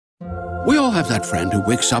We all have that friend who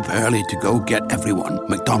wakes up early to go get everyone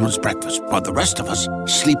McDonald's breakfast, while the rest of us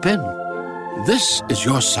sleep in. This is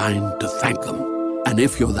your sign to thank them. And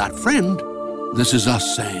if you're that friend, this is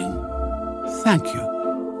us saying thank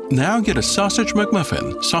you. Now get a sausage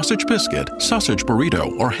McMuffin, sausage biscuit, sausage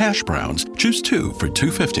burrito, or hash browns. Choose 2 for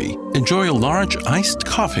 $2.50. Enjoy a large iced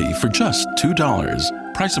coffee for just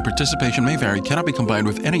 $2. Price and participation may vary. Cannot be combined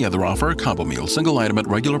with any other offer or combo meal. Single item at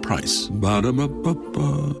regular price.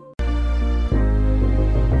 Ba-da-ba-ba-ba.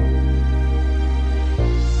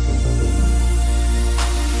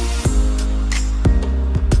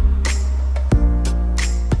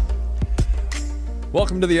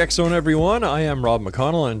 Welcome to the X Zone, everyone. I am Rob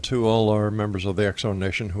McConnell, and to all our members of the X Zone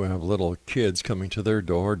Nation who have little kids coming to their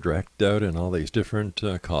door, decked out in all these different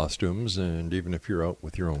costumes, and even if you're out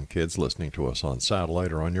with your own kids listening to us on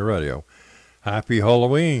satellite or on your radio, happy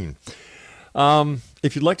Halloween.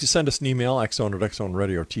 If you'd like to send us an email,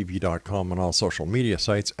 xzone@xzoneradiotv.com, on all social media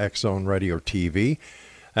sites, X Zone Radio TV.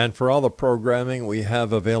 And for all the programming we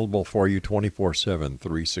have available for you 24/7,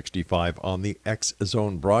 365 on the X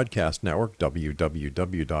Zone Broadcast Network,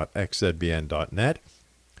 www.xzbn.net,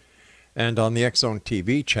 and on the X Zone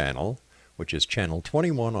TV channel, which is channel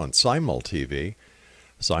 21 on SimulTV,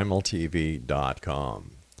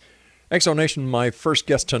 simultv.com. X Zone Nation, my first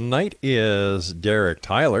guest tonight is Derek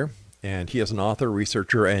Tyler, and he is an author,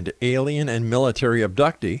 researcher, and alien and military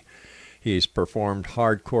abductee. He's performed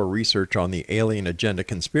hardcore research on the alien agenda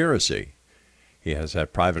conspiracy. He has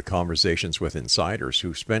had private conversations with insiders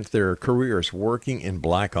who spent their careers working in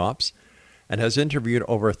black ops and has interviewed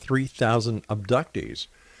over 3,000 abductees.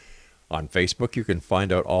 On Facebook, you can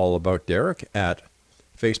find out all about Derek at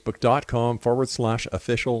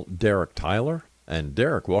facebook.com/official Derek Tyler. And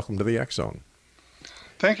Derek, welcome to the X Zone.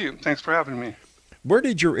 Thank you. Thanks for having me. Where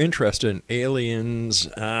did your interest in aliens,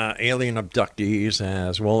 alien abductees,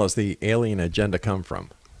 as well as the alien agenda come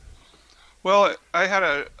from? Well, I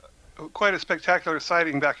had quite a spectacular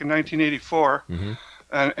sighting back in 1984,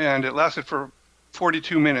 and it lasted for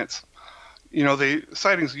 42 minutes. You know, the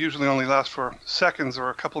sightings usually only last for seconds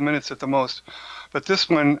or a couple minutes at the most. But this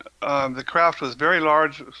one, the craft was very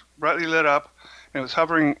large, brightly lit up, and it was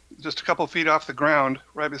hovering just a couple feet off the ground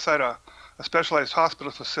right beside a specialized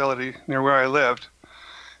hospital facility near where I lived.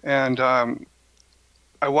 And I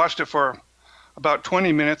watched it for about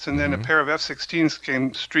 20 minutes, and then a pair of F-16s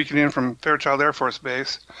came streaking in from Fairchild Air Force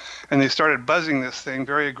Base, and they started buzzing this thing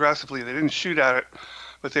very aggressively. They didn't shoot at it,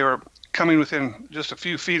 but they were coming within just a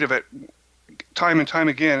few feet of it time and time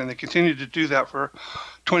again, and they continued to do that for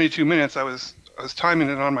 22 minutes. I was timing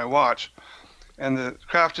it on my watch, and the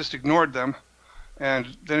craft just ignored them,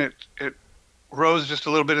 and then it rose just a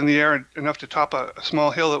little bit in the air, enough to top a small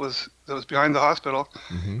hill that was behind the hospital,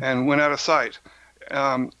 and went out of sight.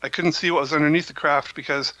 I couldn't see what was underneath the craft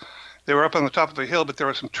because they were up on the top of a hill, but there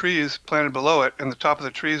were some trees planted below it, and the top of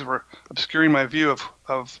the trees were obscuring my view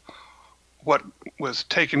of what was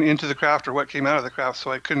taken into the craft or what came out of the craft, so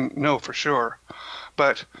I couldn't know for sure.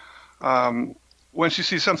 But once you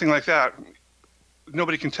see something like that,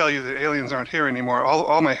 nobody can tell you that aliens aren't here anymore.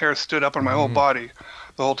 All my hair stood up on my whole body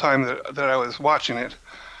the whole time that I was watching it.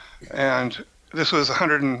 And this was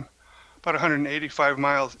about 185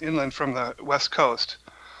 miles inland from the west coast.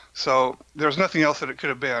 So there's nothing else that it could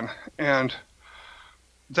have been. And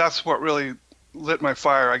that's what really lit my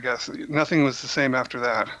fire, I guess. Nothing was the same after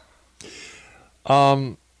that.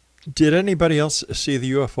 Did anybody else see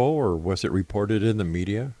the UFO, or was it reported in the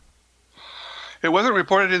media? It wasn't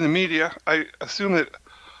reported in the media. I assume that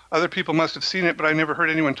other people must have seen it, but I never heard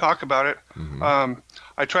anyone talk about it.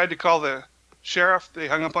 I tried to call the sheriff. They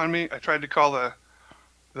hung up on me. I tried to call the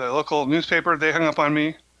local newspaper. They hung up on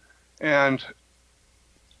me. And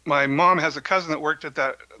my mom has a cousin that worked at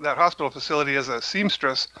that hospital facility as a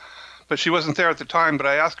seamstress, but she wasn't there at the time. But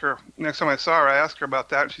I asked her, next time I saw her, I asked her about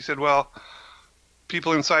that. And she said, well,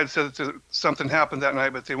 people inside said that something happened that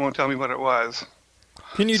night, but they won't tell me what it was.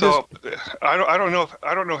 Can you I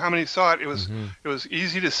don't know how many saw it. It was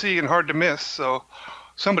easy to see and hard to miss. So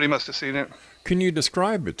somebody must have seen it. Can you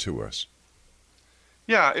describe it to us?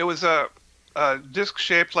 Yeah, it was a disc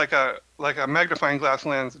shaped like a magnifying glass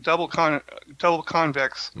lens, double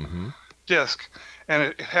convex disc, and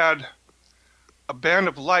it had a band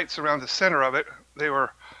of lights around the center of it. They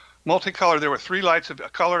were multicolored. There were 3 lights of a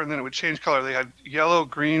color, and then it would change color. They had yellow,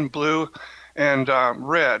 green, blue, and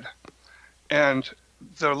red, and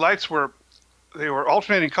the lights were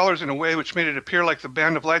alternating colors in a way which made it appear like the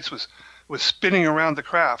band of lights was spinning around the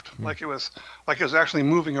craft, like it was actually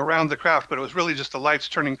moving around the craft, but it was really just the lights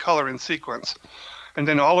turning color in sequence. And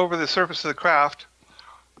then all over the surface of the craft,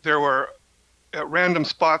 there were at random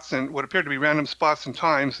spots and what appeared to be random spots and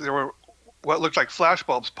times, there were what looked like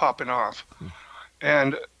flashbulbs popping off.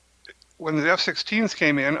 And when the F-16s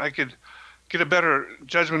came in, I could get a better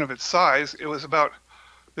judgment of its size. It was about,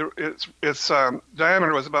 its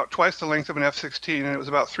diameter was about twice the length of an F-16, and it was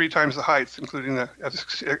about 3 times the height, including the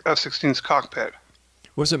F-16's cockpit.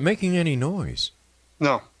 Was it making any noise?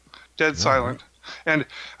 No, dead silent. And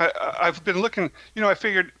I've been looking, I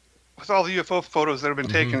figured with all the UFO photos that have been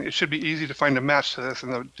taken, it should be easy to find a match to this in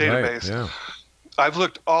the database. Right, yeah. I've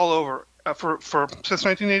looked all over for since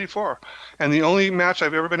 1984, and the only match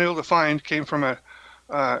I've ever been able to find came from an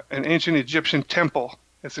ancient Egyptian temple.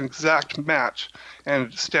 It's an exact match,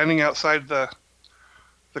 and standing outside the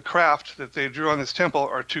craft that they drew on this temple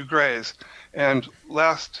are 2 grays. And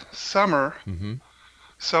last summer,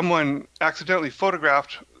 someone accidentally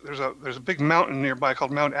photographed. There's a big mountain nearby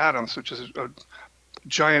called Mount Adams, which is a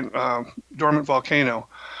giant dormant volcano,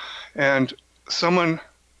 and someone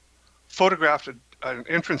photographed an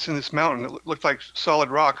entrance in this mountain that looked like solid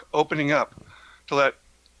rock opening up to let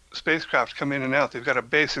spacecraft come in and out. They've got a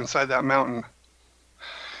base inside that mountain.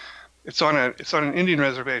 It's on an Indian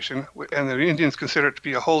reservation, and the Indians consider it to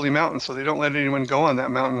be a holy mountain, so they don't let anyone go on that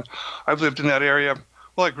mountain. I've lived in that area.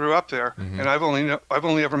 Well, I grew up there, and I've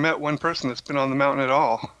only ever met one person that's been on the mountain at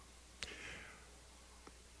all.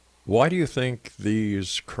 Why do you think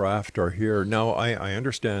these craft are here? Now, I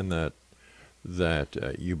understand that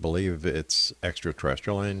you believe it's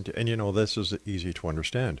extraterrestrial, and this is easy to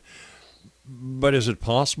understand. But is it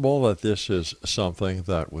possible that this is something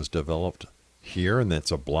that was developed here and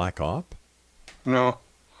that's a black op? No.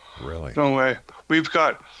 Really? No way.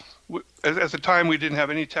 At the time, we didn't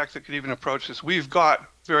have any tech that could even approach this. We've got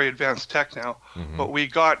very advanced tech now, but we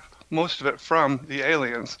got most of it from the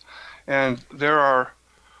aliens. And there are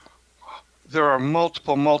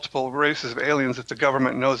multiple races of aliens that the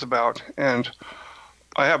government knows about. And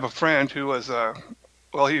I have a friend who was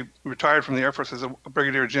he retired from the Air Force as a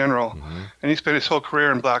brigadier general, and he spent his whole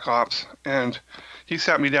career in black ops. And he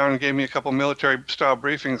sat me down and gave me a couple military-style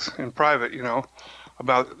briefings in private,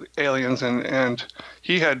 about aliens, and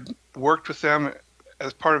he had worked with them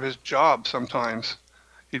as part of his job sometimes.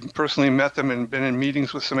 He'd personally met them and been in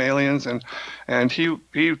meetings with some aliens, and he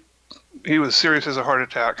was serious as a heart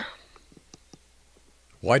attack.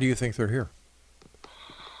 Why do you think they're here?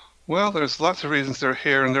 Well, there's lots of reasons they're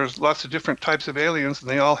here, and there's lots of different types of aliens, and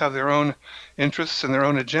they all have their own interests and their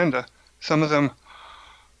own agenda. Some of them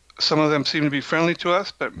seem to be friendly to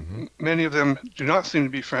us, but many of them do not seem to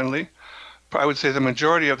be friendly. I would say the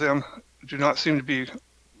majority of them do not seem to be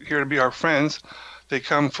here to be our friends. They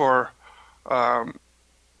come for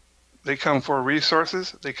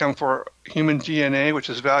resources. They come for human DNA, which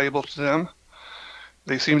is valuable to them.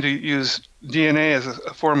 They seem to use DNA as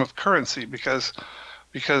a form of currency because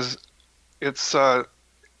it's the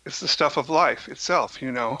stuff of life itself,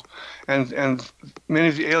 and many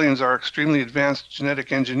of the aliens are extremely advanced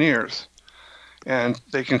genetic engineers, and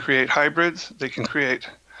they can create hybrids, they can create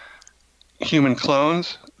human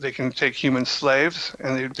clones, they can take human slaves,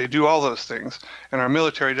 and they do all those things, and our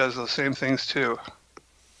military does those same things too.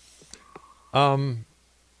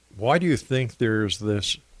 Why do you think there's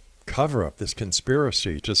this cover-up, this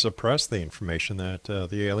conspiracy to suppress the information that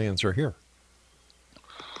the aliens are here?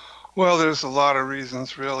 Well, there's a lot of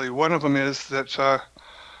reasons, really. One of them is that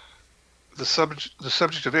the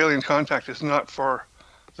subject of alien contact is not for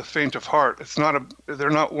the faint of heart. They're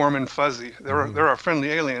not warm and fuzzy. There are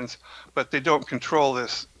friendly aliens, but they don't control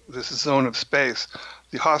this zone of space.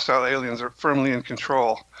 The hostile aliens are firmly in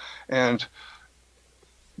control, and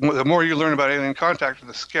the more you learn about alien contact,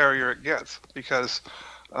 the scarier it gets, because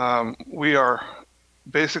we are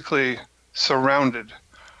basically surrounded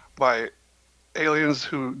by aliens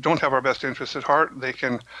who don't have our best interests at heart. They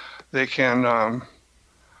can act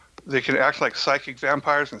like psychic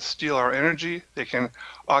vampires and steal our energy. They can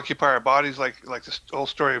occupy our bodies like this old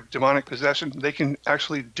story of demonic possession. They can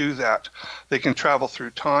actually do that. They can travel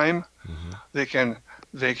through time. They can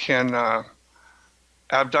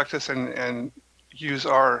abduct us and use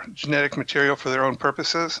our genetic material for their own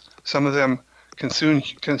purposes. Some of them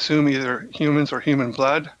consume either humans or human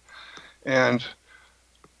blood, and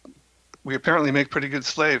we apparently make pretty good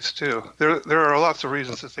slaves too. There are lots of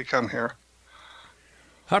reasons that they come here.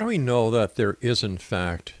 How do we know that there is, in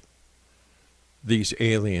fact, these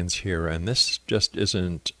aliens here, and this just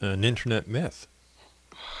isn't an internet myth?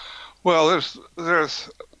 Well, there's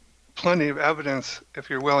plenty of evidence if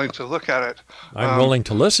you're willing to look at it. I'm willing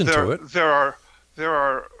to listen to it. There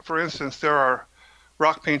are, for instance, there are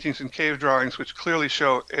rock paintings and cave drawings which clearly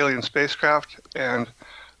show alien spacecraft and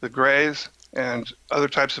the Greys and other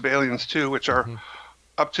types of aliens too, which are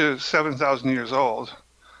up to 7,000 years old.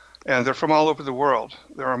 and they're from all over the world.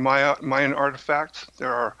 There are Mayan artifacts.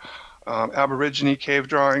 There are Aborigine cave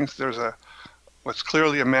drawings. There's what's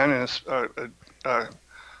clearly a man in a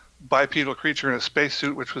bipedal creature in a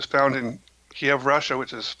spacesuit, which was found in Kiev, Russia,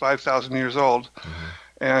 which is 5,000 years old. Mm-hmm.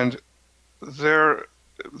 And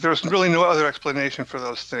there's really no other explanation for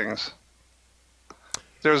those things.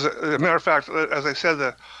 There's a matter of fact, as I said,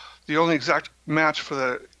 the only exact match for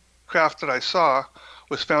the craft that I saw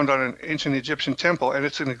was found on an ancient Egyptian temple, and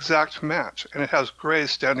it's an exact match, and it has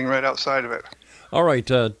grays standing right outside of it. All right,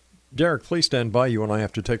 Derek, please stand by. You and I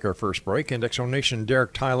have to take our first break. And Exonation,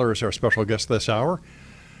 Derek Tyler is our special guest this hour.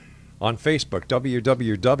 On Facebook,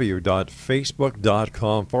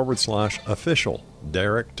 www.facebook.com/official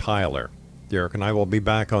Derek Tyler. Derek and I will be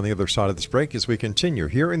back on the other side of this break as we continue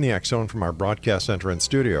here in the X Zone from our broadcast center and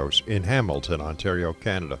studios in Hamilton, Ontario,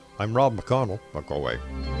 Canada. I'm Rob McConnell. Don't go away.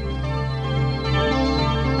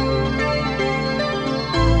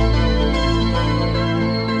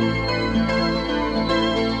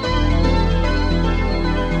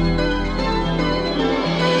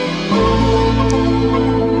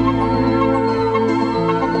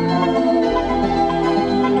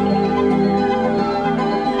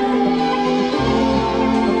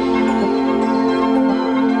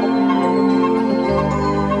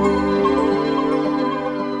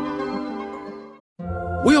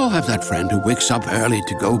 We all have that friend who wakes up early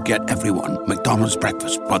to go get everyone McDonald's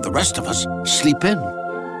breakfast, while the rest of us sleep in.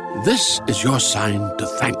 This is your sign to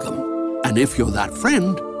thank them. And if you're that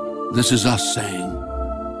friend, this is us saying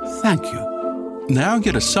thank you. Now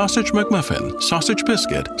get a sausage McMuffin, sausage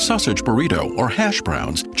biscuit, sausage burrito, or hash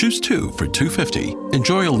browns. Choose 2 for $2.50.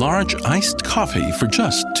 Enjoy a large iced coffee for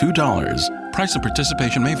just $2. Price and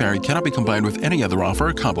participation may vary. Cannot be combined with any other offer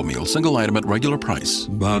or combo meal. Single item at regular price.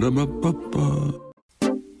 Ba-da-ba-ba-ba.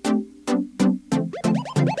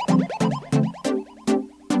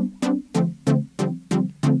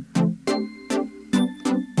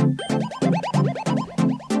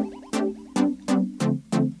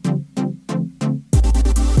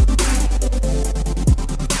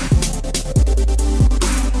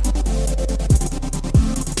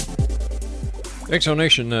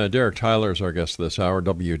 Exonation, Derek Tyler is our guest this hour.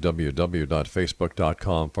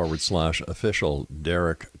 www.facebook.com/official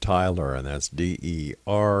Derek Tyler, and that's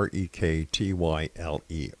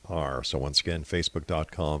DEREKTYLER. So once again,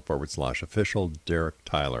 facebook.com/official Derek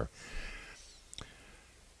Tyler.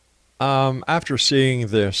 After seeing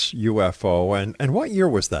this UFO, and what year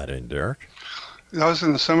was that in, Derek? That was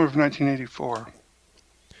in the summer of 1984.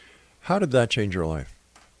 How did that change your life?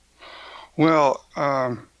 Well,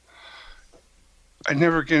 I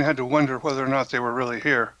never again had to wonder whether or not they were really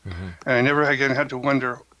here. Mm-hmm. And I never again had to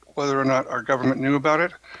wonder whether or not our government knew about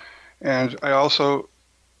it. And I also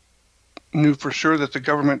knew for sure that the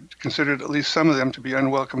government considered at least some of them to be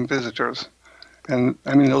unwelcome visitors. And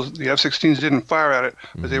I mean, the F-16s didn't fire at it,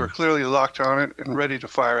 but they were clearly locked on it and ready to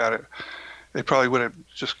fire at it. They probably would have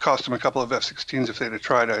just cost them a couple of F-16s if they'd have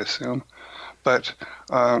tried, I assume. But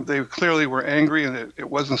they clearly were angry, and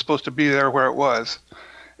it wasn't supposed to be there where it was.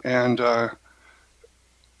 And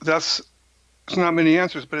it's not many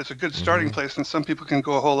answers, but it's a good starting place, and some people can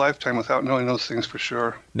go a whole lifetime without knowing those things for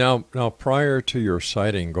sure. Now, prior to your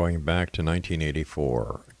sighting going back to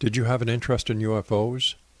 1984, did you have an interest in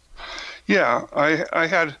UFOs? Yeah, I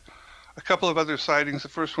had a couple of other sightings. The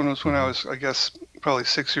first one was when I was, I guess, probably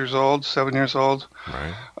 7 years old.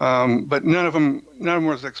 Right. But none of them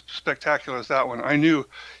were as spectacular as that one. I knew,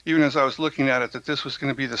 even as I was looking at it, that this was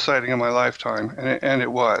going to be the sighting of my lifetime, and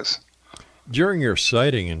it was. During your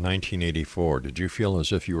sighting in 1984, did you feel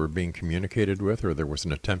as if you were being communicated with, or there was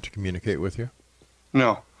an attempt to communicate with you?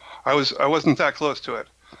 No, I wasn't that close to it.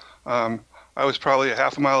 I was probably a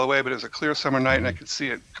half a mile away, but it was a clear summer night, and I could see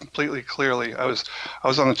it completely clearly. I was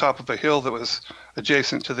on the top of a hill that was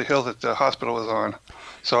adjacent to the hill that the hospital was on,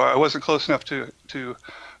 so I wasn't close enough to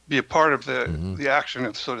be a part of the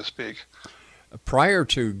action, so to speak. Prior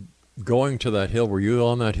to going to that hill, were you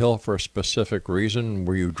on that hill for a specific reason?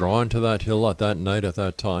 Were you drawn to that hill at that night, at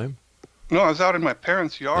that time? No, I was out in my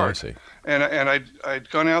parents' yard. Oh, I see. And I'd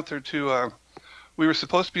gone out there to, we were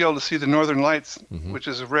supposed to be able to see the Northern Lights, which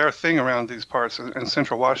is a rare thing around these parts in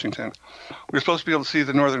central Washington. We were supposed to be able to see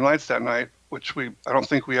the Northern Lights that night, which I don't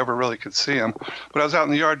think we ever really could see them. But I was out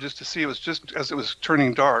in the yard just to see. It was just as it was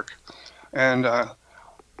turning dark. And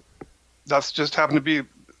that's just happened to be,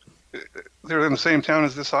 they're in the same town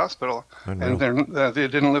as this hospital, and they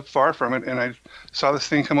didn't live far from it. And I saw this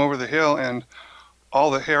thing come over the hill, and all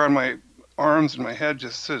the hair on my arms and my head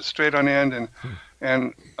just stood straight on end,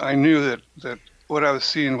 and I knew that what I was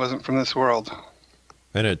seeing wasn't from this world.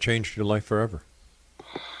 And it changed your life forever.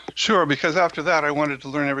 Sure, because after that I wanted to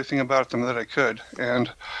learn everything about them that I could.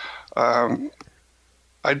 And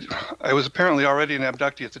I was apparently already an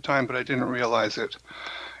abductee at the time, but I didn't realize it.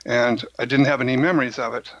 And I didn't have any memories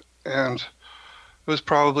of it. And I was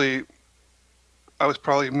probably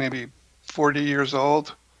maybe 40 years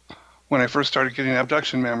old when I first started getting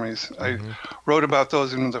abduction memories. Mm-hmm. I wrote about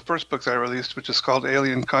those in the first book that I released, which is called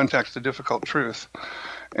Alien Contacts: The Difficult Truth.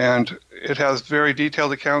 And it has very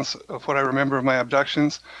detailed accounts of what I remember of my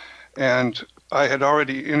abductions. And I had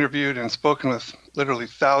already interviewed and spoken with literally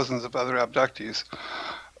thousands of other abductees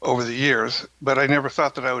over the years, but I never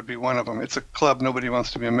thought that I would be one of them. It's a club nobody wants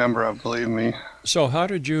to be a member of, believe me. So how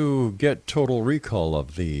did you get total recall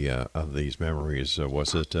of these memories?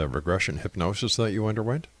 Was it regression hypnosis that you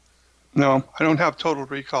underwent? No, I don't have total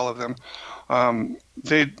recall of them.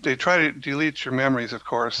 They try to delete your memories, of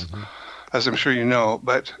course, mm-hmm. as I'm sure you know,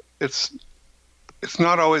 but it's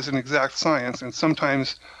not always an exact science, and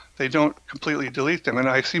sometimes they don't completely delete them. And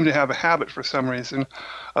I seem to have a habit for some reason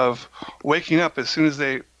of waking up as soon as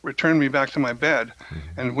they return me back to my bed.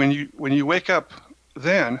 Mm-hmm. And when you wake up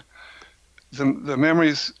then, the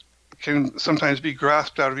memories can sometimes be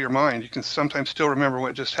grasped out of your mind. You can sometimes still remember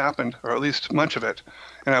what just happened, or at least much of it.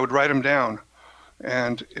 And I would write them down.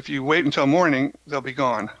 And if you wait until morning, they'll be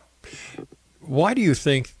gone. Why do you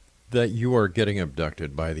think that you are getting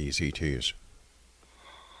abducted by these ETs?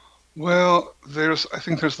 Well, I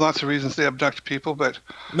think there's lots of reasons they abduct people, but...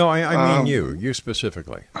 No, I mean you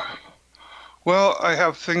specifically. Well, I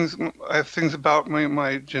have things about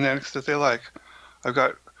my genetics that they like.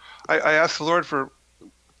 I asked the Lord for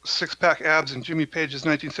six-pack abs and Jimmy Page's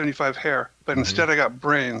 1975 hair, but mm-hmm. instead I got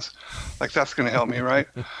brains. Like, that's going to help me, right?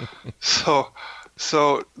 So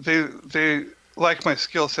they like my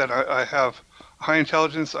skill set. I have high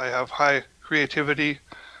intelligence, I have high creativity,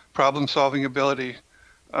 problem-solving ability.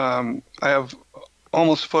 I have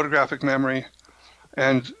almost photographic memory,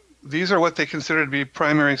 and these are what they consider to be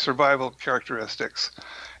primary survival characteristics,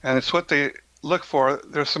 and it's what they look for.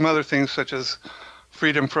 There's some other things such as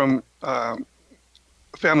freedom from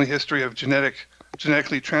family history of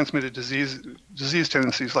genetically transmitted disease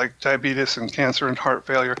tendencies like diabetes and cancer and heart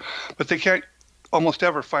failure, but they can't almost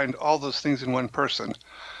ever find all those things in one person.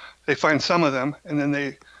 They find some of them, and then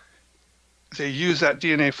they use that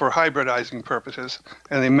DNA for hybridizing purposes,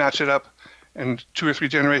 and they match it up, and 2 or 3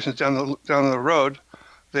 generations down the road,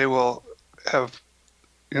 they will have,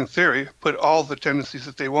 in theory, put all the tendencies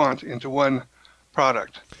that they want into one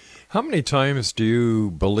product. How many times do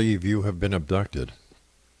you believe you have been abducted?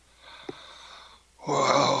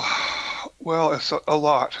 Well, it's a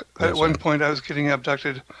lot. At one point, I was getting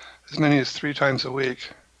abducted as many as 3 times a week,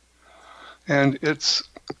 and it's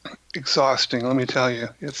exhausting, let me tell you.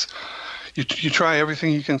 You try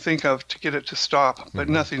everything you can think of to get it to stop, but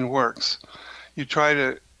mm-hmm. nothing works.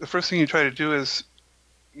 The first thing you try to do is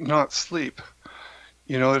not sleep.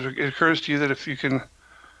 You know, it occurs to you that if you can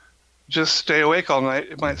just stay awake all night,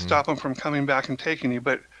 it might mm-hmm. stop them from coming back and taking you,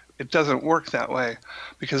 but it doesn't work that way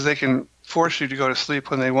because they can force you to go to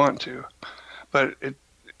sleep when they want to. But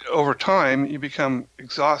over time, you become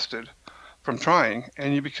exhausted from trying,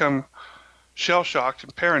 and you become shell-shocked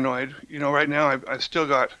and paranoid. You know, right now I've still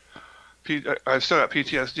got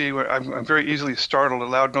PTSD where I'm very easily startled at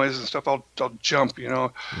loud noises and stuff. I'll jump, you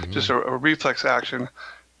know, mm-hmm. just a reflex action.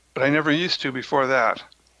 But I never used to before that.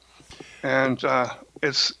 And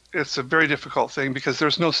it's a very difficult thing because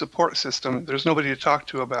there's no support system. There's nobody to talk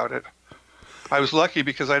to about it. I was lucky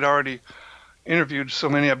because I'd already interviewed so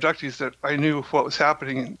many abductees that I knew what was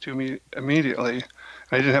happening to me immediately.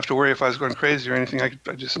 I didn't have to worry if I was going crazy or anything.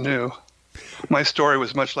 I just knew. My story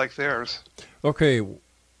was much like theirs. Okay.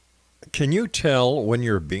 Can you tell when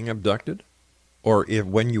you're being abducted? Or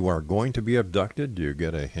when you are going to be abducted? Do you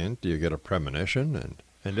get a hint? Do you get a premonition?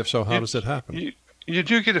 And if so, how does it happen? You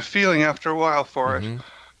do get a feeling after a while for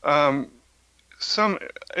mm-hmm. it.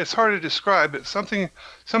 It's hard to describe, but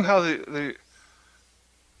somehow the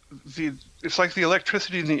it's like the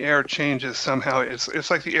electricity in the air changes somehow. It's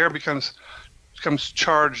like the air becomes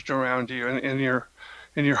charged around you in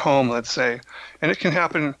your home, let's say, and it can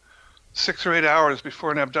happen 6 or 8 hours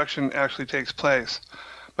before an abduction actually takes place.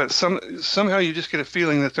 But somehow you just get a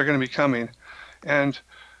feeling that they're going to be coming, and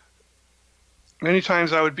many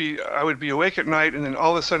times I would be awake at night, and then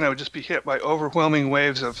all of a sudden I would just be hit by overwhelming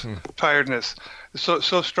waves of tiredness, so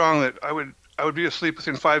strong that I would be asleep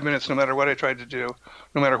within 5 minutes no matter what I tried to do.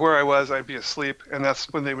 No matter where I was, I'd be asleep, and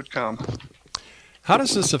that's when they would come. How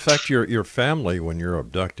does this affect your family when you're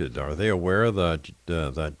abducted? Are they aware that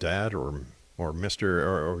Dad or Mr.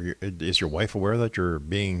 or is your wife aware that you're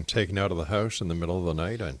being taken out of the house in the middle of the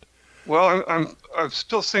night? Well, I'm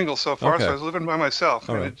still single so far, Okay. so I was living by myself,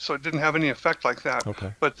 All and right. so it didn't have any effect like that.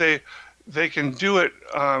 Okay. But they can do it,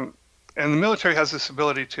 and the military has this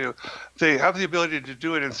ability to. They have the ability to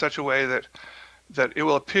do it in such a way that it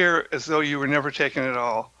will appear as though you were never taken at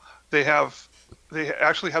all. They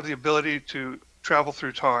actually have the ability to travel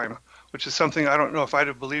through time, which is something I don't know if I'd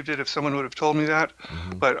have believed it if someone would have told me that,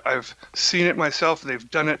 but I've seen it myself.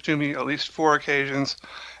 They've done it to me at least 4 occasions,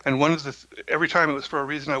 and every time it was for a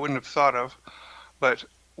reason I wouldn't have thought of. But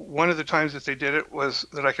one of the times that they did it was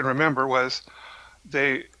that I can remember was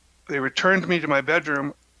they returned me to my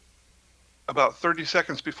bedroom about 30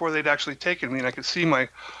 seconds before they'd actually taken me, and I could see my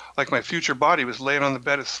future body was laying on the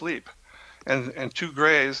bed asleep, and two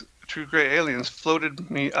gray aliens floated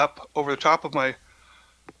me up over the top of my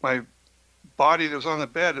body that was on the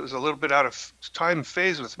bed. It was a little bit out of time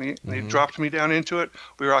phase with me, and they dropped me down into it.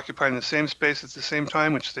 We were occupying the same space at the same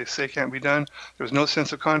time, which they say can't be done. There was no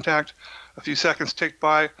sense of contact. A few seconds ticked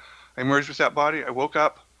by. I merged with that body. I woke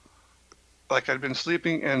up like I'd been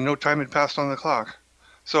sleeping, and no time had passed on the clock.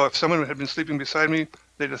 So if someone had been sleeping beside me,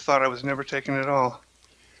 they'd have thought I was never taken at all.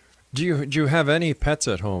 Do you have any pets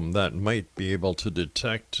at home that might be able to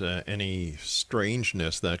detect any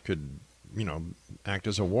strangeness that could, act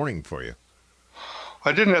as a warning for you?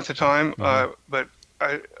 I didn't at the time, but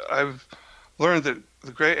I've learned that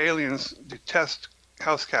the gray aliens detest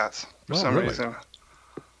house cats for some really? reason.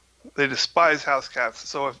 They despise house cats.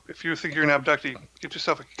 So if you think you're an abductee, get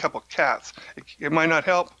yourself a couple cats. It might not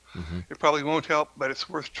help. It probably won't help, but it's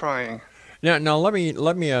worth trying. Now let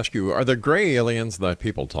me ask you: are the gray aliens that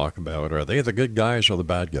people talk about, are they the good guys or the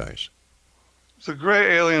bad guys? The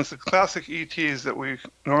gray aliens, the classic ETs that we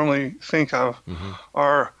normally think of,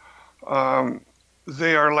 are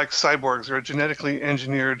they are like cyborgs. They're genetically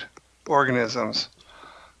engineered organisms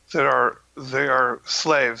they are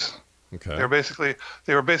slaves. Okay. They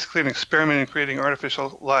were basically an experiment in creating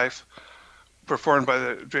artificial life performed by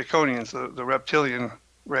the Draconians, the reptilian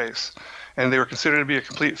race. And they were considered to be a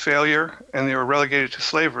complete failure, and they were relegated to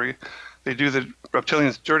slavery. They do the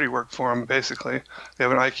reptilians' dirty work for them, basically. They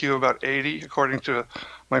have an IQ of about 80, according to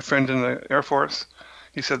my friend in the Air Force.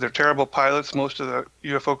 He said they're terrible pilots. Most of the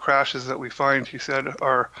UFO crashes that we find, he said,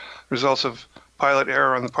 are results of pilot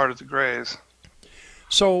error on the part of the Greys.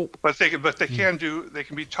 So, But they can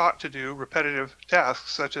be taught to do repetitive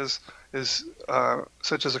tasks such as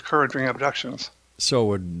occur during abductions. So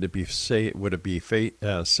would it be safe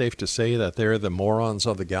to say that they're the morons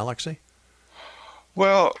of the galaxy?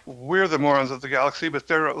 Well, we're the morons of the galaxy, but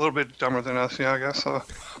they're a little bit dumber than us, yeah, I guess.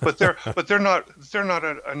 But they're not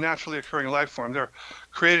a naturally occurring life form. They're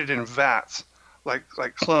created in vats, like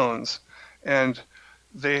clones, and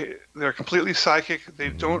they're completely psychic. They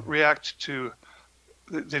don't react to.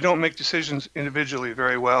 They don't make decisions individually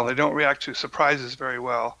very well. They don't react to surprises very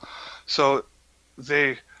well. So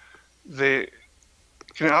they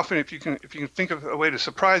can often, if you can think of a way to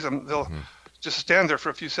surprise them, they'll just stand there for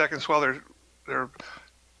a few seconds while they're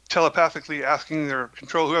telepathically asking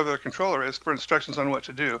whoever their controller is, for instructions on what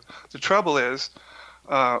to do. The trouble is,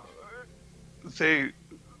 they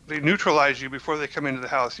neutralize you before they come into the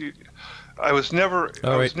house. I was never.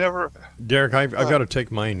 Derek, I've got to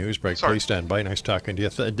take my news break. Sorry. Please stand by. Nice talking to you.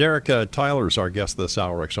 Derek Tyler is our guest this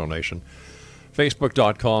hour, Exonation.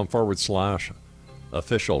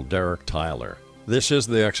 Facebook.com/official Derek Tyler. This is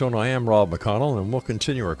the X Zone. I am Rob McConnell, and we'll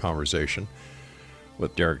continue our conversation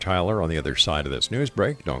with Derek Tyler on the other side of this news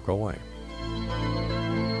break. Don't go away.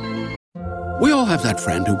 We all have that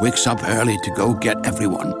friend who wakes up early to go get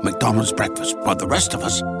everyone McDonald's breakfast, while the rest of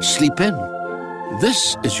us sleep in.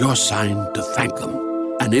 This is your sign to thank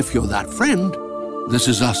them. And if you're that friend, this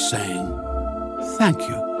is us saying thank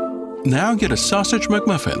you. Now get a sausage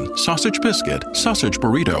McMuffin, sausage biscuit, sausage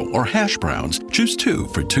burrito, or hash browns. Choose 2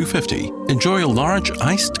 for $2.50. Enjoy a large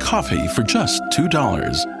iced coffee for just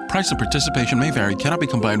 $2. Price and participation may vary. Cannot be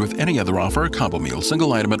combined with any other offer or combo meal.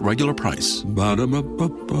 Single item at regular price.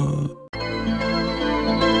 Ba-da-ba-ba-ba.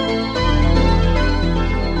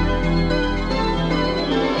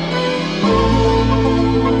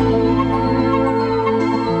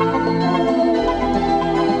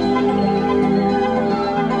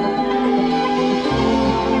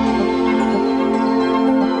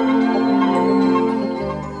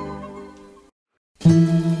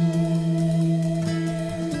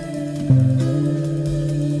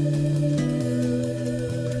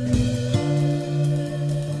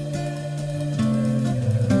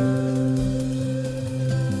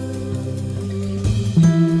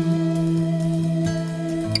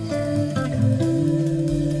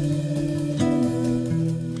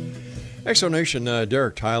 Exonation,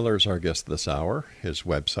 Derek Tyler is our guest this hour. His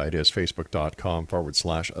website is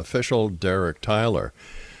facebook.com/official Derek Tyler.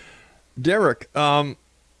 Derek,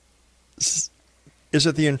 is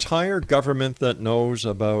it the entire government that knows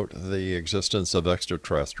about the existence of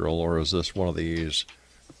extraterrestrial, or is this one of these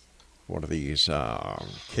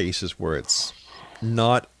cases where it's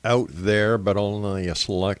not out there, but only a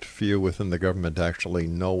select few within the government actually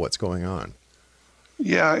know what's going on?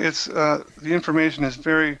 Yeah, it's the information is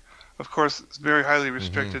very highly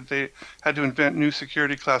restricted. They had to invent new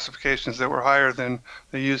security classifications that were higher than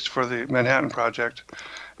they used for the Manhattan Project.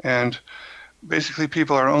 And basically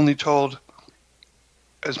people are only told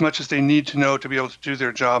as much as they need to know to be able to do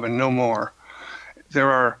their job and no more.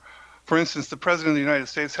 For instance, the President of the United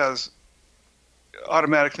States has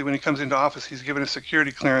automatically, when he comes into office, he's given a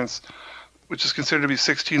security clearance, which is considered to be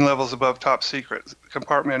 16 levels above top secret,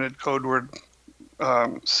 compartmented, code word,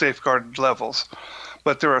 safeguarded levels.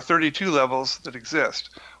 But there are 32 levels that exist,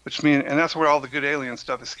 and that's where all the good alien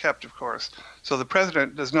stuff is kept, of course. So the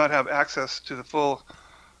President does not have access to the full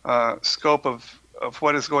scope of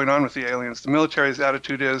what is going on with the aliens. The military's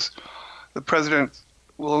attitude is the President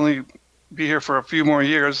will only be here for a few more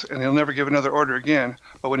years and he'll never give another order again.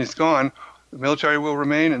 But when he's gone, the military will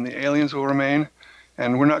remain and the aliens will remain,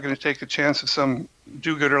 and we're not going to take the chance of some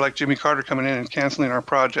do-gooder like Jimmy Carter coming in and canceling our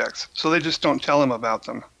projects. So they just don't tell him about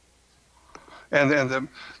them. And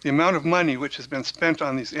the amount of money which has been spent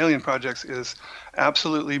on these alien projects is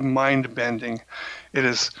absolutely mind-bending.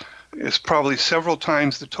 It's probably several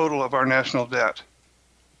times the total of our national debt.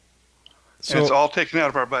 So, and it's all taken out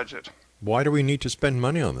of our budget. Why do we need to spend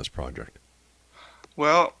money on this project?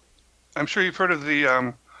 Well, I'm sure you've heard of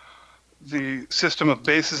the system of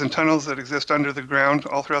bases and tunnels that exist under the ground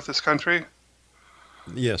all throughout this country.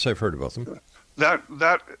 Yes, I've heard about them.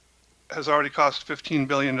 That has already cost $15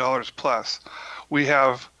 billion plus. We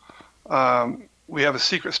have a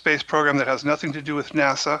secret space program that has nothing to do with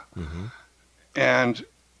NASA, and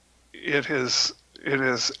it is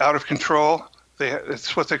out of control.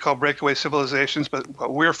 It's what they call breakaway civilizations,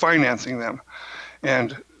 but we're financing them.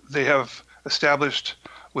 And they have established,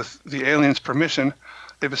 with the aliens' permission,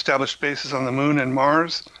 they've established bases on the moon and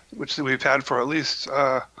Mars, which we've had for at least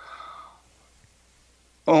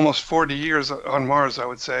almost 40 years on Mars, I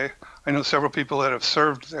would say. I know several people that have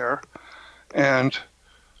served there. And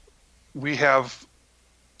we have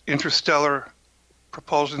interstellar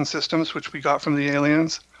propulsion systems, which we got from the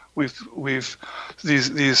aliens. We've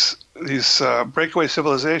these breakaway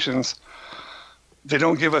civilizations. They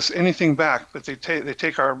don't give us anything back, but they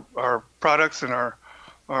take our products and our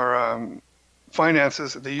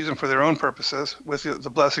finances. They use them for their own purposes with the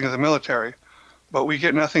blessing of the military, but we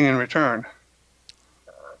get nothing in return.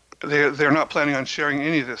 They're not planning on sharing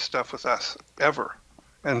any of this stuff with us ever,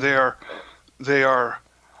 and they don't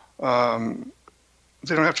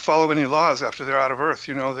have to follow any laws after they're out of Earth.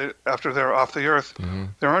 After they're off the Earth,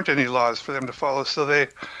 there aren't any laws for them to follow. So the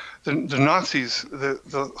Nazis, the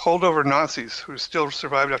holdover Nazis who still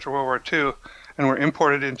survived after World War II and were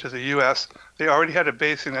imported into the U.S., they already had a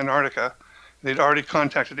base in Antarctica. They'd already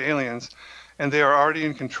contacted aliens, and they are already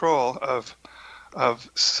in control of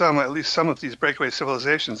at least some of these breakaway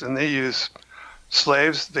civilizations. And they use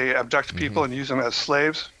slaves. They abduct people and use them as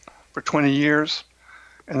slaves for 20 years,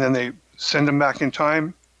 and then they send them back in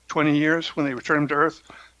time 20 years when they return them to Earth.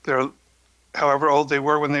 They're however old they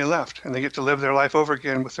were when they left, and they get to live their life over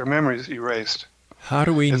again with their memories erased. How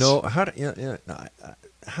do we know? How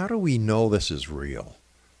do we know this is real?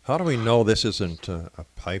 How do we know this isn't a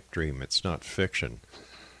pipe dream? It's not fiction.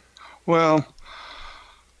 Well,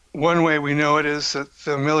 one way we know it is that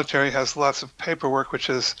the military has lots of paperwork, which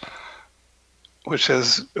has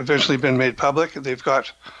eventually been made public. They've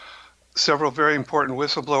got several very important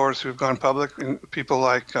whistleblowers who've gone public, people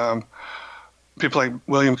like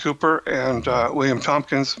William Cooper and William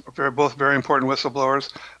Tompkins, both very important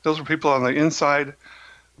whistleblowers. Those are people on the inside.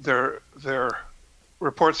 Their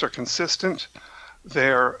reports are consistent.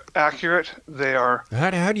 They're accurate. They are.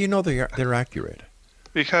 How do you know they're accurate?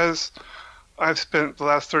 Because I've spent the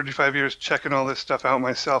last 35 years checking all this stuff out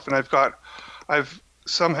myself, and I've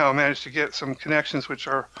somehow managed to get some connections which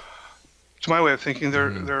are, to my way of thinking,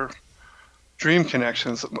 they're dream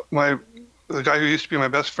connections. The guy who used to be my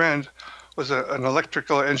best friend was an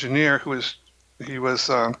electrical engineer who was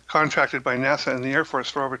contracted by NASA and the Air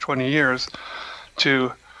Force for over 20 years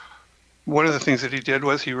to. One of the things that he did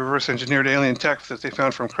was he reverse engineered alien tech that they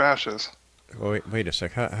found from crashes. Wait a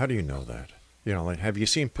sec. How do you know that? Have you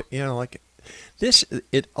seen? This.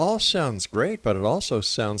 It all sounds great, but it also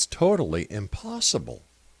sounds totally impossible.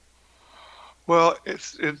 Well, it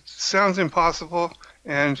sounds impossible,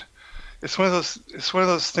 and it's one of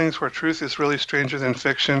those things where truth is really stranger than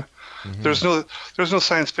fiction. Mm-hmm. There's no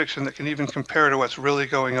science fiction that can even compare to what's really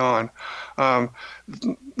going on.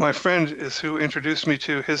 My friend is who introduced me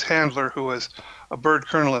to his handler, who was a bird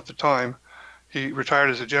colonel at the time. He retired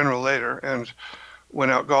as a general later and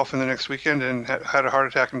went out golfing the next weekend and had a heart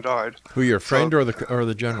attack and died. Who, your friend or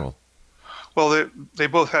the general? Well, they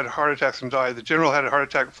both had heart attacks and died. The general had a heart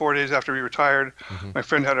attack 4 days after he retired. Mm-hmm. My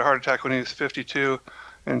friend had a heart attack when he was 52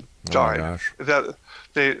 and died. Oh, gosh.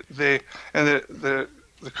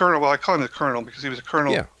 The colonel, well, I call him the colonel because he was a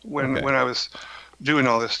colonel when I was doing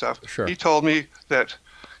all this stuff. Sure. He told me that,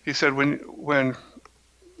 he said, when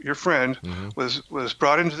your friend was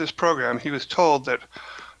brought into this program, he was told that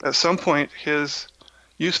at some point his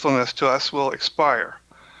usefulness to us will expire.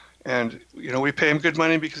 And, we pay him good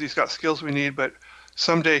money because he's got skills we need, but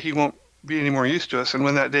someday he won't be any more use to us. And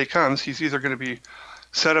when that day comes, he's either going to be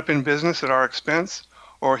set up in business at our expense,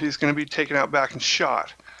 or he's going to be taken out back and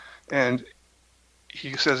shot. And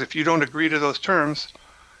he says, if you don't agree to those terms,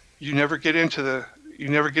 you never get into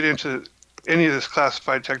any of this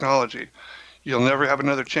classified technology. You'll never have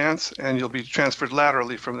another chance, and you'll be transferred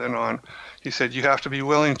laterally from then on. He said, you have to be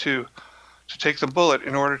willing to take the bullet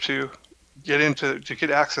in order to get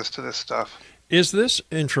access to this stuff. Is this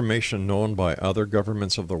information known by other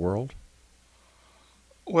governments of the world?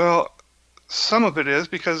 Well, some of it is,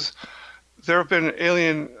 because there have been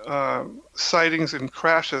alien sightings and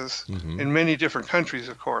crashes in many different countries,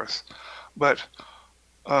 of course. But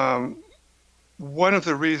one of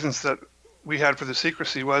the reasons that we had for the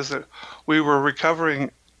secrecy was that we were recovering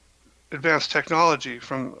advanced technology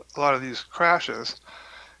from a lot of these crashes,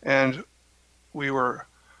 and we were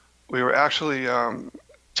actually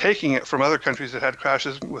taking it from other countries that had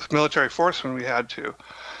crashes with military force when we had to,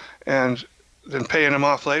 and then paying them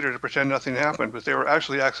off later to pretend nothing happened. But they were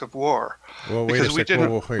actually acts of war. Well, because we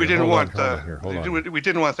didn't want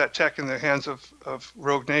that tech in the hands of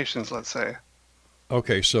rogue nations, let's say.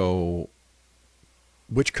 Okay, so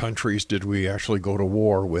which countries did we actually go to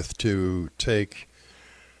war with to take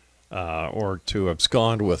or to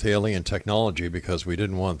abscond with alien technology because we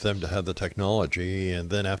didn't want them to have the technology, and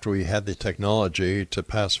then after we had the technology to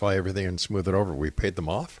pacify everything and smooth it over, we paid them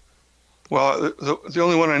off? Well, the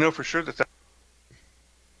only one I know for sure that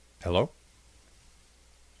Hello?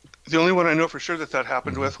 The only one I know for sure that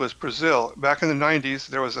happened with was Brazil. Back in the 90s,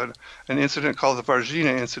 there was an incident called the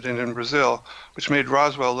Varginha incident in Brazil, which made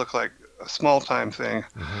Roswell look like a small-time thing.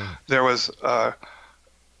 There was a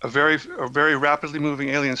very rapidly moving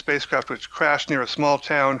alien spacecraft which crashed near a small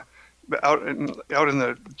town out in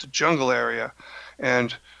the jungle area,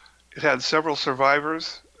 and it had several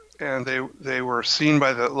survivors, and they were seen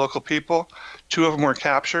by the local people. 2 of them were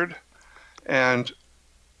captured, and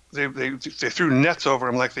they threw nets over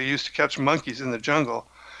them like they used to catch monkeys in the jungle.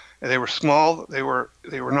 And they were small. They were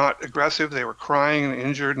not aggressive. They were crying and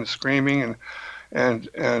injured and screaming, and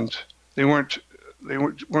they weren't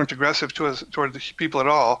aggressive toward the people at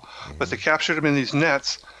all. But they captured them in these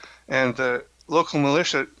nets, and the local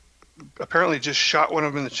militia apparently just shot one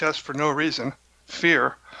of them in the chest for no reason,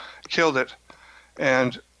 fear, killed it.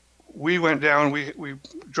 And we went down. We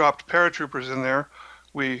dropped paratroopers in there.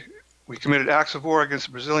 We committed acts of war against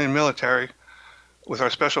the Brazilian military with our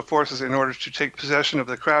special forces in order to take possession of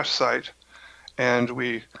the crash site, and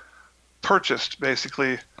we purchased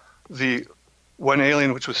basically the one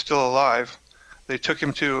alien which was still alive. They took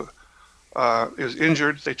him to, he was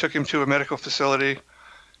injured, they took him to a medical facility,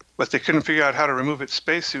 but they couldn't figure out how to remove its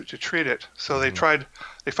spacesuit to treat it. So they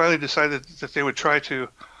finally decided that they would try to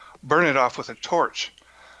burn it off with a torch.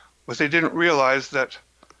 But they didn't realize that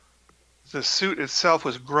the suit itself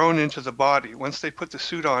was grown into the body. Once they put the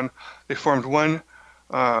suit on, they formed one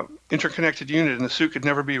interconnected unit, and the suit could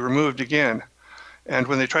never be removed again. And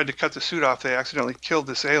when they tried to cut the suit off, they accidentally killed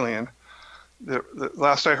this alien. The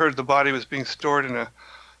last I heard, the body was being stored in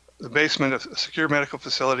the basement of a secure medical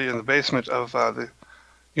facility in the basement of the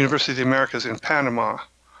University of the Americas in Panama.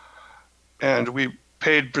 And we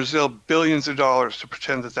paid Brazil billions of dollars to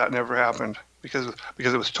pretend that never happened, because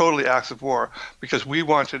it was totally acts of war, because we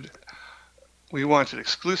wanted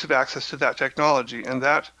exclusive access to that technology. And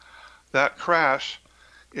that crash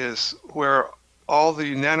is where all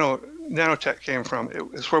the nanotech came from.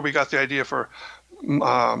 It's where we got the idea for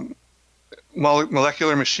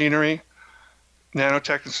molecular machinery,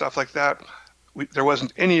 nanotech and stuff like that. There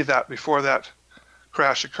wasn't any of that before that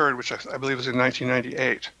crash occurred, which I believe was in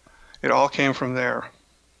 1998. It all came from there.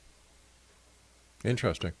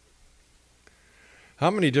 Interesting. How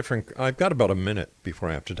many different, I've got about a minute before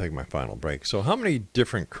I have to take my final break. So how many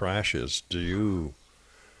different crashes do you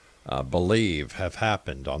believe have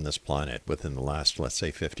happened on this planet within the last, let's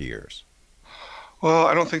say, 50 years? Well,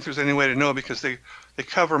 I don't think there's any way to know because they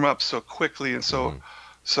cover them up so quickly and so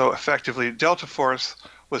effectively. Delta Force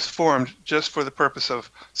was formed just for the purpose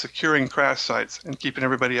of securing crash sites and keeping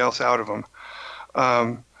everybody else out of them.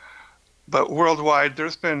 But worldwide,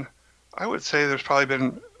 I would say there's probably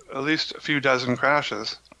been at least a few dozen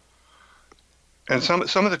crashes. And some of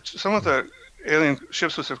the alien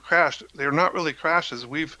ships which have crashed, they're not really crashes.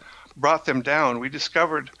 We've brought them down. We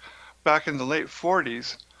discovered back in the late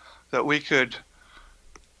 40s that we could,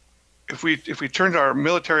 if we turned our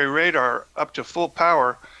military radar up to full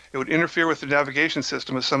power, it would interfere with the navigation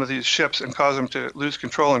system of some of these ships and cause them to lose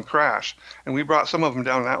control and crash. And we brought some of them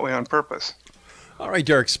down that way on purpose. All right,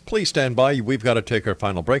 Derek, please stand by. We've got to take our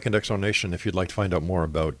final break. And Exxon Nation, if you'd like to find out more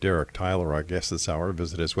about Derek Tyler, our guest this hour,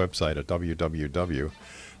 visit his website at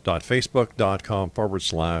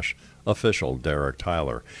www.facebook.com/official Derek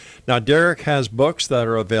Tyler. Now, Derek has books that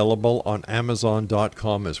are available on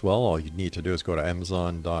Amazon.com as well. All you need to do is go to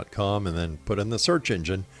Amazon.com and then put in the search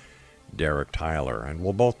engine Derek Tyler. And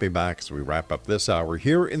we'll both be back as we wrap up this hour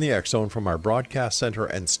here in the X Zone from our broadcast center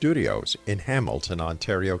and studios in Hamilton,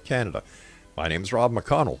 Ontario, Canada. My name's Rob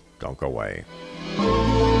McConnell. Don't go away.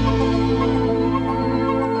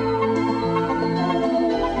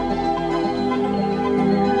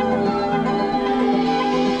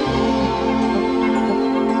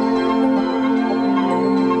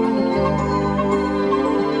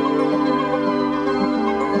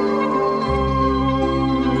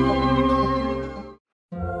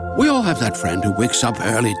 We all have that friend who wakes up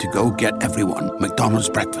early to go get everyone McDonald's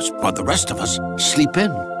breakfast, while the rest of us sleep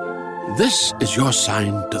in. This is your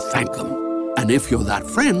sign to thank them. And if you're that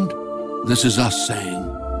friend, this is us saying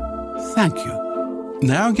thank you.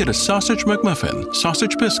 Now get a sausage McMuffin,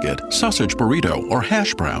 sausage biscuit, sausage burrito, or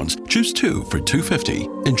hash browns. Choose 2 for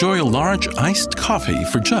 $2.50. Enjoy a large iced coffee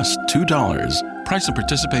for just $2. Price and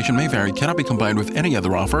participation may vary. Cannot be combined with any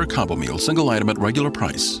other offer or combo meal. Single item at regular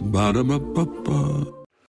price. Ba-da-ba-ba-ba.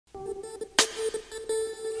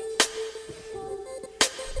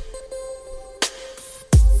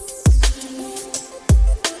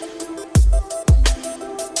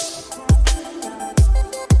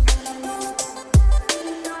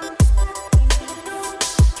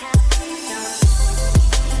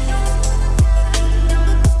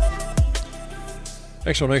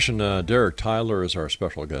 Explanation, Derek Tyler is our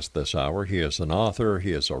special guest this hour. He is an author,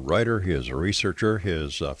 he is a writer, he is a researcher.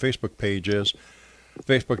 His Facebook page is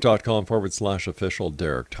facebook.com/official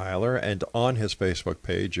Derek Tyler. And on his Facebook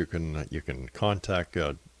page, you can contact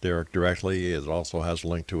Derek directly. It also has a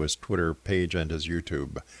link to his Twitter page and his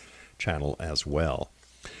YouTube channel as well.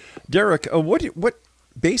 Derek, what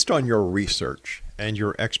based on your research and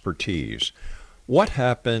your expertise, what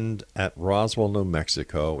happened at Roswell, New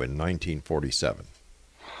Mexico in 1947?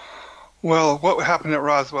 Well, what happened at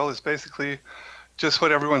Roswell is basically just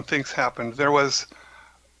what everyone thinks happened. There was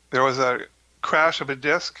a crash of a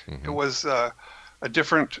disk. Mm-hmm. It was a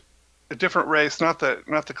different race, not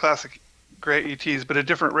the classic gray ETs, but a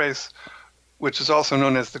different race, which is also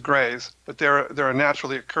known as the Greys. But they're a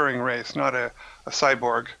naturally occurring race, not a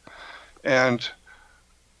cyborg. And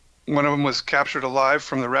one of them was captured alive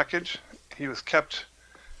from the wreckage. He was kept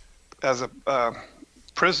as a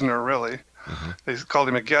prisoner, really. Mm-hmm. They called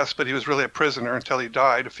him a guest, but he was really a prisoner until he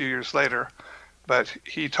died a few years later. But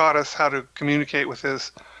he taught us how to communicate with the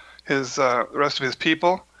rest of his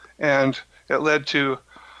people, and it led to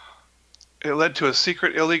a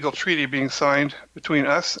secret illegal treaty being signed between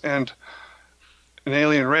us and an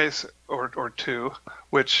alien race or two,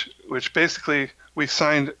 which basically we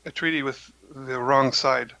signed a treaty with the wrong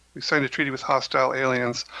side. We signed a treaty with hostile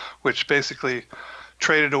aliens, which basically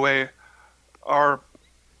traded away our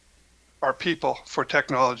people for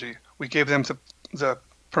technology. We gave them the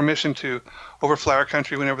permission to overfly our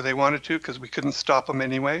country whenever they wanted to, because we couldn't stop them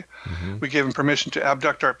anyway. Mm-hmm. We gave them permission to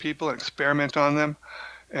abduct our people and experiment on them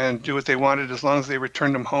and do what they wanted as long as they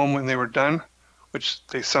returned them home when they were done, which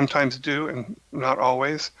they sometimes do and not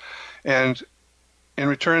always. And in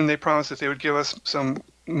return, they promised that they would give us some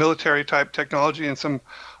military type technology and some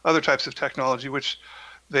other types of technology, which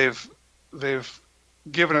they've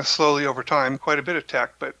given us slowly over time, quite a bit of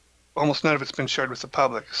tech, but almost none of it's been shared with the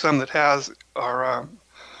public. Some that has are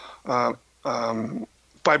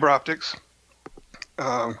fiber optics,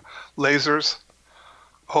 lasers,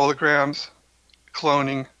 holograms,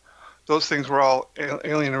 cloning. Those things were all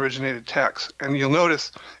alien-originated techs. And you'll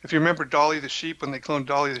notice, if you remember Dolly the sheep, when they cloned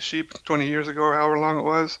Dolly the sheep 20 years ago or however long it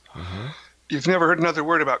was, mm-hmm. You've never heard another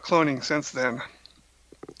word about cloning since then.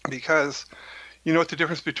 Because you know what the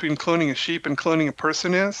difference between cloning a sheep and cloning a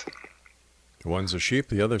person is? One's a sheep,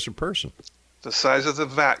 the other's a person. the size of the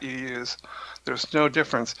vat you use. There's no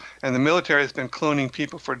difference. And the military has been cloning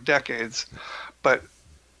people for decades, but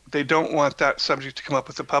they don't want that subject to come up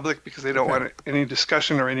with the public because they don't want any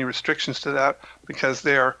discussion or any restrictions to that, because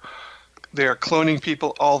they are cloning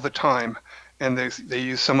people all the time. And they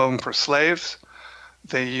use some of them for slaves.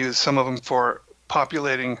 They use some of them for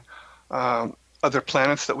populating other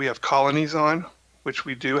planets that we have colonies on, which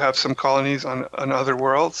we do have some colonies on other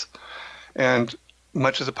worlds. And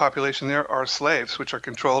much of the population there are slaves, which are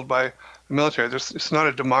controlled by the military. It's not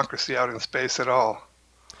a democracy out in space at all.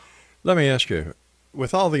 Let me ask you,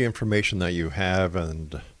 with all the information that you have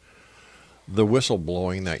and the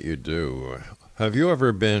whistleblowing that you do, have you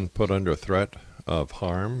ever been put under threat of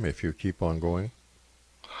harm if you keep on going?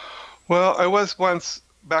 Well, I was once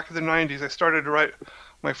back in the 90s. I started to write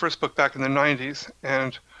my first book back in the 90s,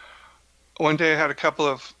 and one day I had a couple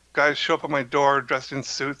of guys show up at my door dressed in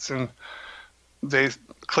suits, and they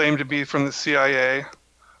claimed to be from the CIA.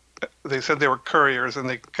 They said they were couriers, and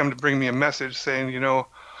they come to bring me a message saying,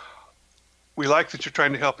 we like that you're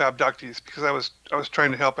trying to help abductees, because I was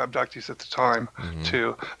trying to help abductees at the time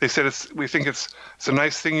too. They said we think it's a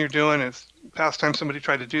nice thing you're doing. It's past time somebody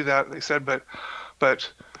tried to do that. They said,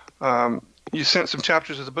 but you sent some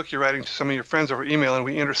chapters of the book you're writing to some of your friends over email, and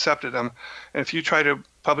we intercepted them. And if you try to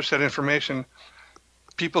publish that information,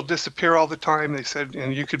 people disappear all the time. They said,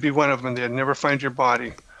 and you could be one of them, and they'd never find your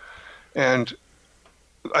body. And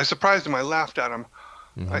I surprised them. I laughed at them.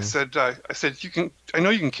 I said, I know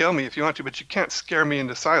you can kill me if you want to, but you can't scare me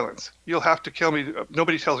into silence. You'll have to kill me.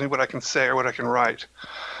 Nobody tells me what I can say or what I can write.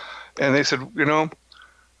 And they said,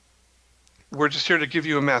 we're just here to give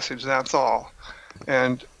you a message. That's all.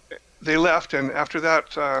 And they left. And after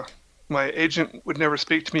that, my agent would never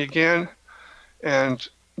speak to me again, and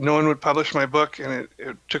no one would publish my book. And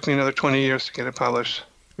it took me another 20 years to get it published.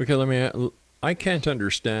 Okay, I can't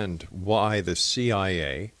understand why the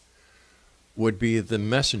CIA would be the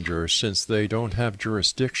messenger, since they don't have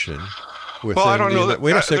jurisdiction within. Well, I don't know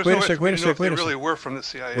Wait a sec. They really were from the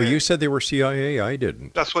CIA. Well, you said they were CIA. I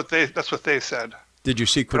didn't. That's what they said. Did you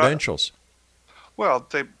see credentials? Well,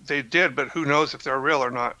 they did, but who knows if they're real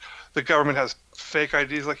or not? The government has fake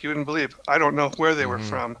IDs like you wouldn't believe. I don't know where they were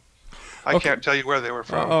from. I can't tell you where they were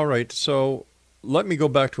from. All right. So let me go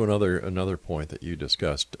back to another point that you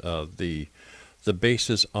discussed. The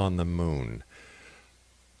bases on the moon.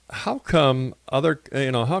 How come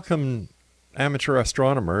amateur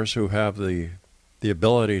astronomers who have the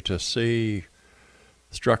ability to see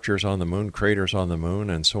structures on the moon, craters on the moon,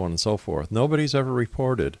 and so on and so forth, nobody's ever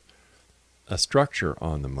reported a structure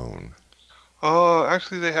on the moon? Oh,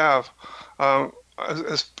 actually they have.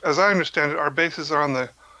 As I understand it, our bases are on the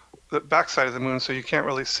backside of the moon, so you can't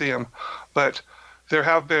really see them. But there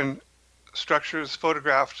have been structures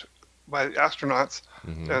photographed by astronauts,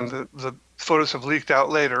 and the photos have leaked out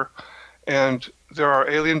later, and there are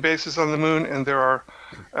alien bases on the moon, and there are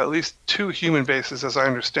at least 2 human bases, as I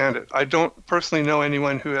understand it. I don't personally know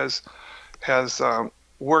anyone who has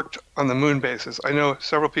worked on the moon bases. I know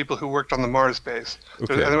several people who worked on the Mars base.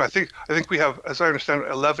 Okay. And I think we have, as I understand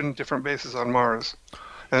it, 11 different bases on Mars,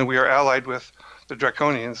 and we are allied with the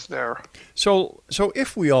Draconians there. So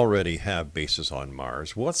if we already have bases on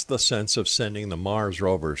Mars, what's the sense of sending the Mars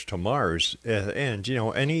rovers to Mars? And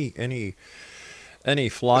any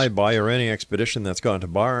flyby or any expedition that's gone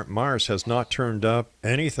to Mars has not turned up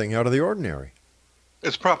anything out of the ordinary.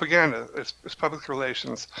 It's propaganda. It's public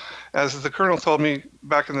relations. As the colonel told me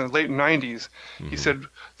back in the late 90s, he said,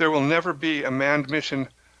 there will never be a manned mission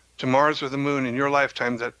to Mars or the moon in your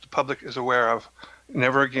lifetime that the public is aware of.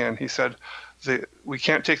 Never again. He said, we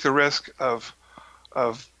can't take the risk of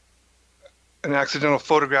an accidental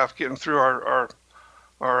photograph getting through our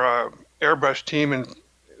airbrush team, and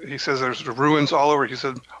he says there's ruins all over. He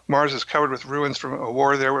said Mars is covered with ruins from a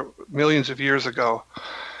war there millions of years ago.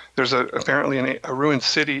 There's apparently a ruined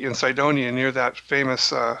city in Cydonia near that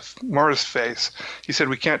famous Mars face. He said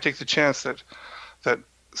we can't take the chance that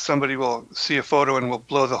somebody will see a photo and will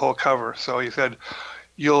blow the whole cover. So he said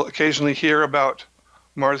you'll occasionally hear about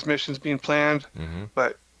Mars missions being planned,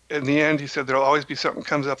 but in the end, he said there'll always be something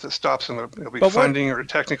comes up that stops them. It'll be funding or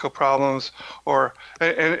technical problems,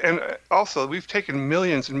 and also we've taken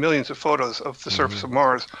millions and millions of photos of the surface of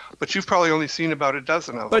Mars, but you've probably only seen about a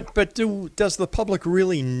dozen of them. But does the public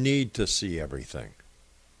really need to see everything?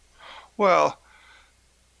 Well,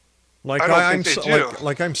 I'm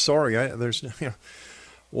sorry.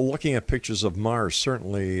 Well, looking at pictures of Mars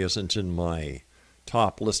certainly isn't in my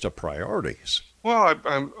top list of priorities. Well,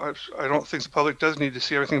 I don't think the public does need to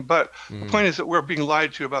see everything, but the point is that we're being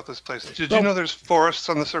lied to about this place. Did you know there's forests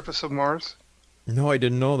on the surface of Mars? No, I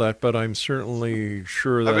didn't know that, but I'm certainly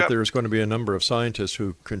sure that there's going to be a number of scientists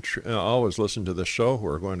who always listen to the show who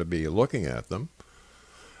are going to be looking at them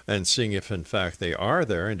and seeing if, in fact, they are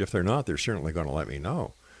there. And if they're not, they're certainly going to let me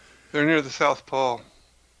know. They're near the South Pole.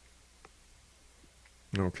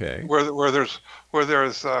 Okay. Where there's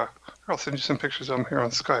I'll send you some pictures of them here on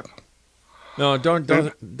Skype. No, don't,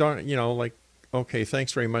 okay,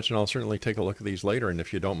 thanks very much, and I'll certainly take a look at these later, and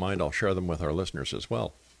if you don't mind, I'll share them with our listeners as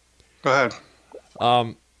well. Go ahead.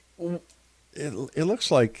 It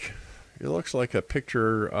looks like a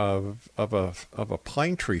picture of a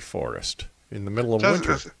pine tree forest in the middle of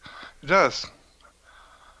winter. It does.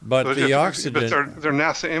 But so the oxygen. But they're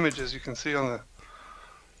NASA images you can see on the.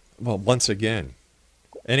 Well, once again,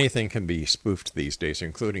 anything can be spoofed these days,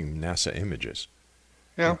 including NASA images.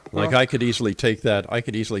 Yeah. Like I could easily take that. I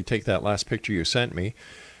could easily take that last picture you sent me,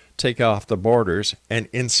 take off the borders, and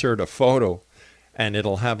insert a photo. And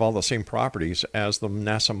it'll have all the same properties as the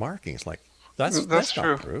NASA markings. Like that's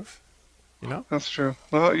true. Not proof, That's true.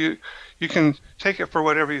 Well, you can take it for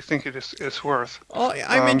whatever you think it's worth. Oh,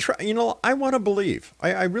 I want to believe.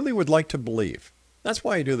 I really would like to believe. That's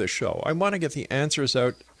why I do this show. I want to get the answers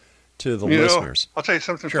out to the listeners. I'll tell you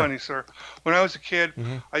something funny, sir. When I was a kid,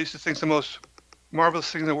 I used to think the most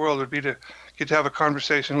marvelous thing in the world would be to get to have a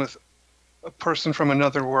conversation with a person from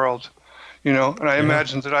another world. And I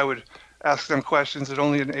imagined that I would ask them questions that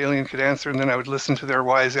only an alien could answer, and then I would listen to their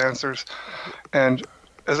wise answers. And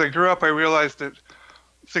as I grew up, I realized that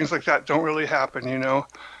things like that don't really happen,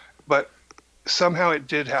 but somehow it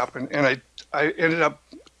did happen. And I've ended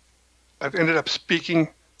up speaking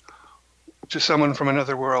to someone from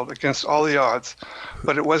another world against all the odds,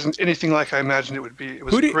 but it wasn't anything like I imagined it would be. It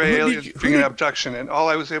was gray aliens being an abduction, and all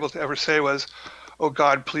I was able to ever say was, "Oh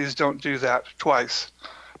God, please don't do that," twice.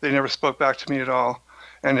 They never spoke back to me at all.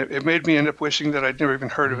 And it made me end up wishing that I'd never even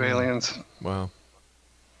heard of aliens. Wow.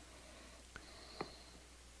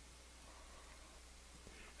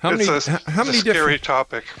 It's a scary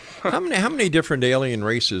topic. how many different alien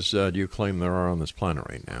races do you claim there are on this planet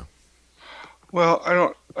right now? Well,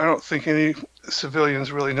 I don't think any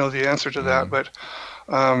civilians really know the answer to that, but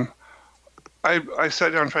I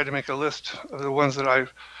sat down and tried to make a list of the ones that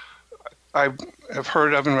I have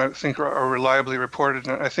heard of and I think are reliably reported,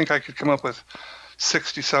 and I think I could come up with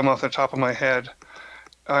 60 some off the top of my head.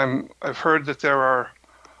 I've heard that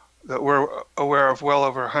that we're aware of well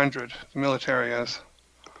over 100. The military is,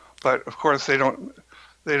 but of course they don't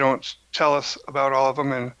tell us about all of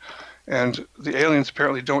them, and the aliens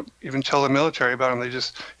apparently don't even tell the military about them.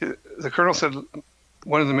 The colonel said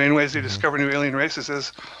one of the main ways they discover new alien races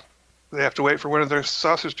is they have to wait for one of their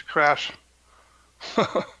saucers to crash.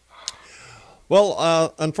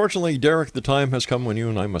 Well, unfortunately, Derek, the time has come when you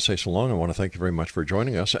and I must say so long. I want to thank you very much for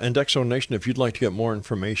joining us. And X-Zone Nation, if you'd like to get more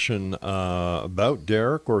information about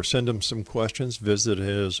Derek or send him some questions, visit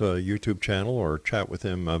his YouTube channel or chat with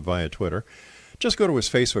him via Twitter, just go to his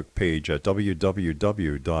Facebook page at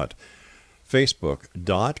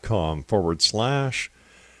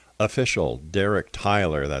www.facebook.com/official Derek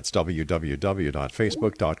Tyler. That's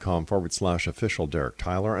www.facebook.com/official Derek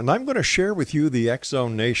Tyler. And I'm going to share with you, the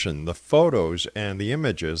X-Zone Nation, the photos and the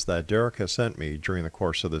images that Derek has sent me during the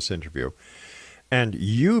course of this interview. And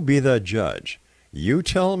you be the judge. You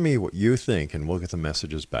tell me what you think, and we'll get the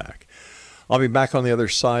messages back. I'll be back on the other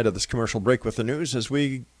side of this commercial break with the news as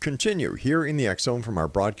we continue here in the X-Zone from our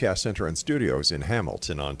broadcast center and studios in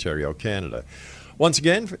Hamilton, Ontario, Canada. Once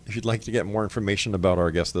again, if you'd like to get more information about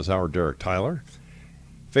our guest this hour, Derek Tyler,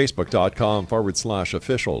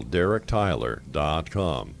 facebook.com/official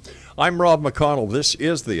DerekTyler.com. I'm Rob McConnell. This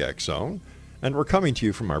is the X-Zone, and we're coming to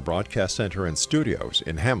you from our broadcast center and studios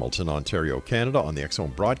in Hamilton, Ontario, Canada on the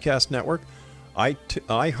X-Zone Broadcast Network,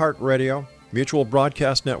 iHeartRadio, Mutual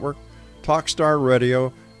Broadcast Network, Talkstar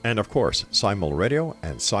Radio, and of course, Simul Radio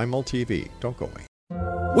and Simul TV. Don't go away.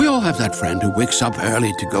 We all have that friend who wakes up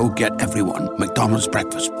early to go get everyone McDonald's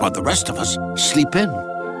breakfast, while the rest of us sleep in.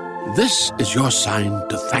 This is your sign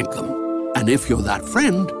to thank them. And if you're that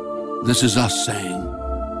friend, this is us saying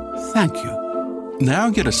thank you.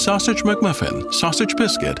 Now get a sausage McMuffin, sausage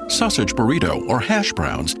biscuit, sausage burrito, or hash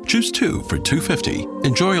browns. Choose 2 for $2.50.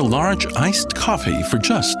 Enjoy a large iced coffee for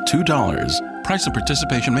just $2. Price and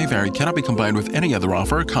participation may vary. Cannot be combined with any other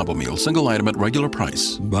offer or combo meal. Single item at regular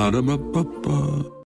price. Ba-da-ba-ba-ba.